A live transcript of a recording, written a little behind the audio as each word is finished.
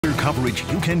weather coverage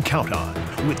you can count on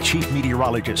with Chief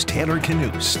Meteorologist Taylor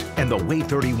Knust and the Way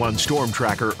 31 Storm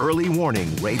Tracker Early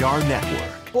Warning Radar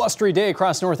Network. Blustery day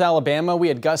across North Alabama. We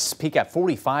had gusts peak at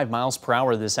 45 miles per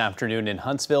hour this afternoon in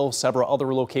Huntsville. Several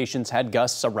other locations had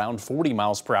gusts around 40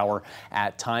 miles per hour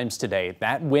at times today.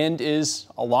 That wind is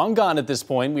long gone at this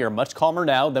point. We are much calmer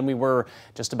now than we were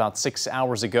just about 6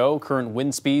 hours ago. Current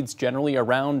wind speeds generally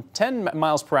around 10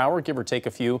 miles per hour, give or take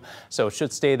a few. So it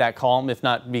should stay that calm, if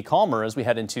not be calmer, as we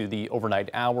head into the overnight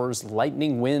hours.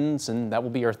 Lightning winds, and that will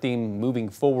be our theme moving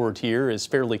forward here, is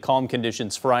fairly calm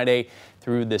conditions Friday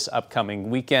through this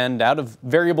upcoming weekend, out of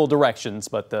variable directions,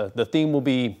 but the theme will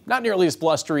be not nearly as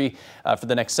blustery for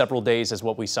the next several days as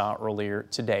what we saw earlier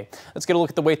today. Let's get a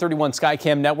look at the Way 31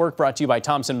 Skycam Network, brought to you by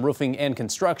Thompson Roofing and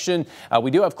Construction.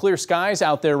 We do have clear skies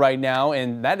out there right now,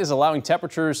 and that is allowing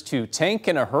temperatures to tank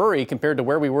in a hurry compared to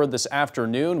where we were this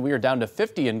afternoon. We are down to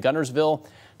 50 in Guntersville.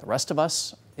 The rest of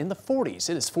us in the 40s.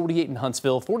 It is 48 in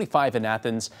Huntsville, 45 in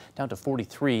Athens, down to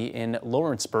 43 in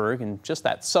Lawrenceburg, and just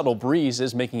that subtle breeze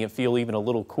is making it feel even a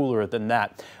little cooler than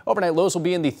that. Overnight lows will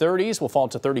be in the 30s. We'll fall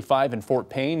to 35 in Fort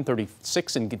Payne,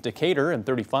 36 in Decatur, and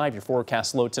 35 your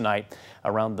forecast low tonight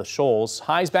around the Shoals.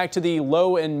 Highs back to the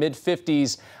low and mid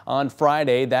 50s on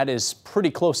Friday. That is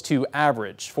pretty close to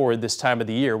average for this time of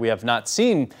the year. We have not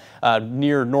seen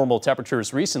near normal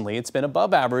temperatures recently. It's been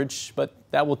above average, but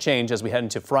that will change as we head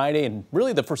into Friday and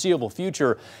really the foreseeable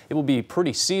future. It will be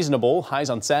pretty seasonable. Highs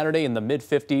on Saturday in the mid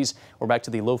 50s. We're back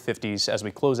to the low 50s as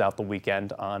we close out the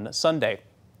weekend on Sunday.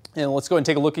 And let's go and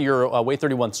take a look at your Way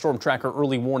 31 Storm Tracker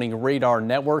Early Warning Radar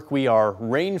Network. We are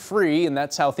rain free, and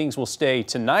that's how things will stay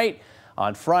tonight,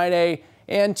 on Friday,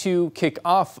 and to kick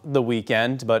off the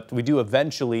weekend, but we do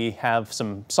eventually have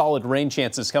some solid rain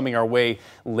chances coming our way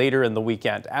later in the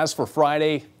weekend. As for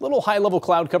Friday, little high-level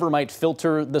cloud cover might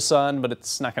filter the sun, but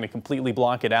it's not going to completely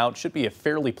block it out. Should be a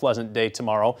fairly pleasant day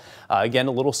tomorrow. Again,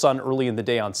 a little sun early in the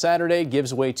day on Saturday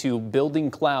gives way to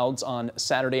building clouds on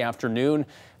Saturday afternoon.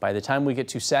 By the time we get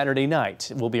to Saturday night,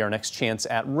 it will be our next chance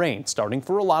at rain, starting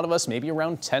for a lot of us maybe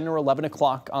around 10 or 11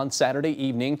 o'clock on Saturday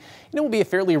evening. It will be a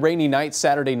fairly rainy night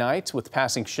Saturday night with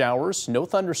passing showers. No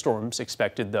thunderstorms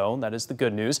expected, though. That is the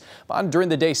good news. During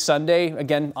the day Sunday,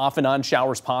 again, off and on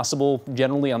showers possible,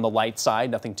 generally on the light side,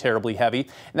 nothing terribly heavy.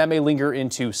 And that may linger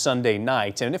into Sunday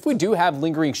night. And if we do have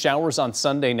lingering showers on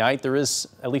Sunday night, there is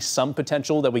at least some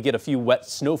potential that we get a few wet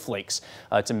snowflakes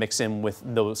to mix in with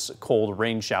those cold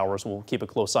rain showers. We'll keep a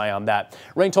close eye on that.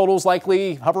 Rain totals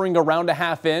likely hovering around a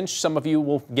 ½ inch. Some of you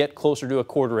will get closer to a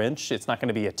 ¼ inch. It's not going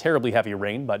to be a terribly heavy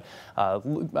rain, but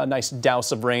a nice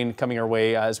douse of rain coming our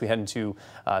way as we head into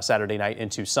Saturday night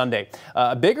into Sunday.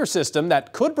 A bigger system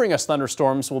that could bring us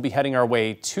thunderstorms will be heading our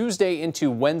way Tuesday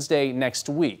into Wednesday next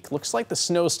week. Looks like the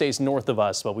snow stays north of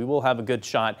us, but we will have a good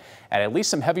shot at least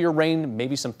some heavier rain,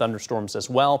 maybe some thunderstorms as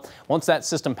well. Once that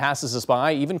system passes us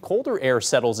by, even colder air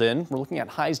settles in. We're looking at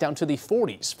highs down to the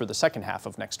 40s for the second half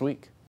of next week.